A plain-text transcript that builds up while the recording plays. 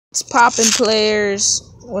It's popping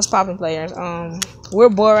players. What's popping players? We're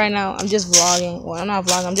bored right now. I'm just vlogging. Well, I'm not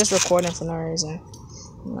vlogging. I'm just recording for no reason.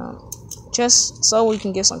 You know, just so we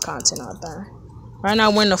can get some content out there. Right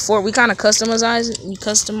now we're in the fort. We kind of customized it. We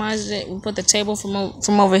customized it. We put the table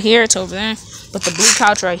from over here to over there. Put the blue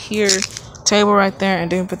couch right here, table right there,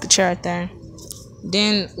 and then we put the chair right there.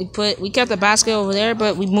 Then we kept the basket over there,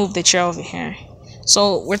 but we moved the chair over here.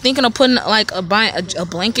 So we're thinking of putting like a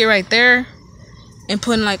blanket right there. And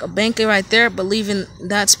putting like a blanket right there, but leaving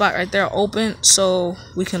that spot right there open so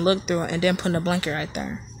we can look through it, and then putting a blanket right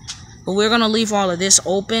there. But we're gonna leave all of this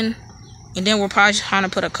open, and then we're probably trying to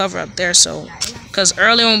put a cover up there. So, because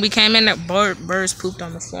earlier when we came in, that birds pooped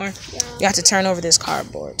on the floor. You have to turn over this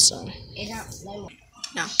cardboard. So,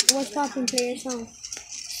 no. What's popping players on?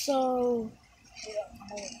 So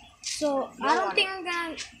I don't think I'm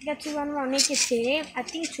gonna get to run around naked today. I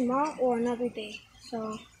think tomorrow or another day.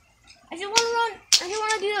 So. I just want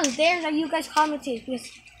to do those dares that you guys commentate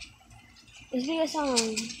because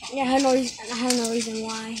yeah, I have no reason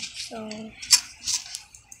why. So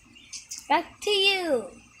back to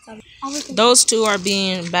you. Those two are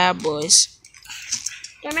being bad boys.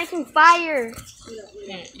 They're making fire.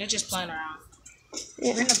 Yeah, they're just playing around.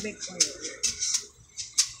 Yeah. We're in a big fire.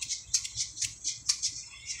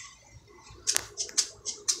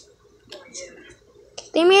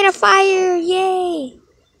 They made a fire! Yay!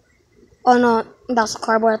 Oh no, that was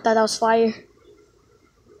cardboard. I thought that was fire.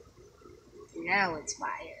 Now it's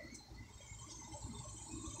fire.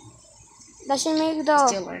 That should make the.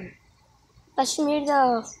 That should make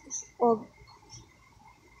the.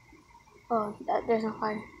 There's no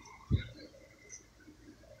fire.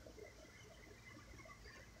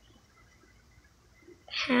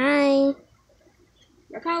 Hi.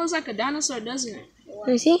 That kind of looks like a dinosaur, doesn't it? Let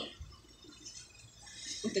me see.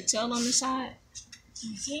 With the tail on the side.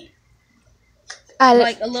 You see?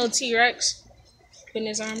 Like a little T-Rex putting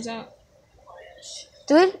his arms out.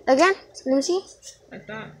 Do it again. Let me see. Like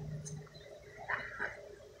that.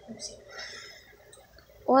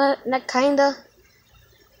 What? That kinda.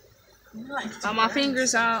 Got my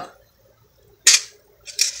fingers out.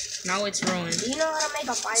 Now it's ruined. Do you know how to make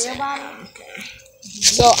a fire bottle? Okay.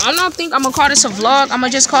 So I'm gonna call this a vlog. I'm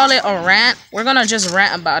gonna just call it a rant. We're gonna just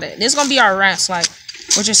rant about it. This is gonna be our rants. Like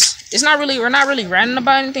we're not really ranting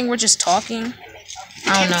about anything. We're just talking.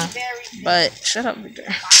 I don't know, but shut up, Victor.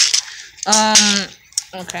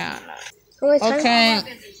 Okay.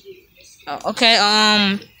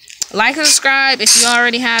 Like and subscribe if you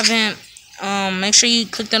already haven't. Make sure you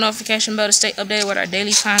click the notification bell to stay updated with our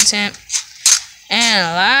daily content. And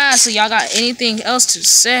lastly, y'all got anything else to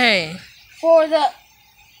say?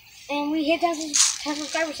 And we hit 10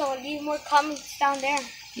 subscribers, so we'll leave more comments down there.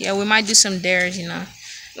 Yeah, we might do some dares, you know.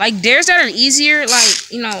 Like, dares that are easier, like,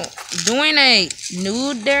 you know, doing a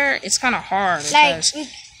nude dare, it's kind of hard. Like,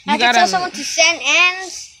 I can tell someone to send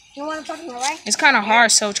ends. You know what I'm talking about, right? It's kind of hard,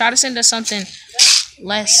 so try to send us something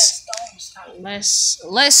less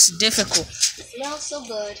difficult. It smells so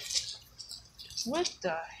good. What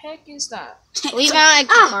the heck is that? We smell like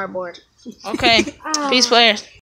cardboard. Okay, peace players.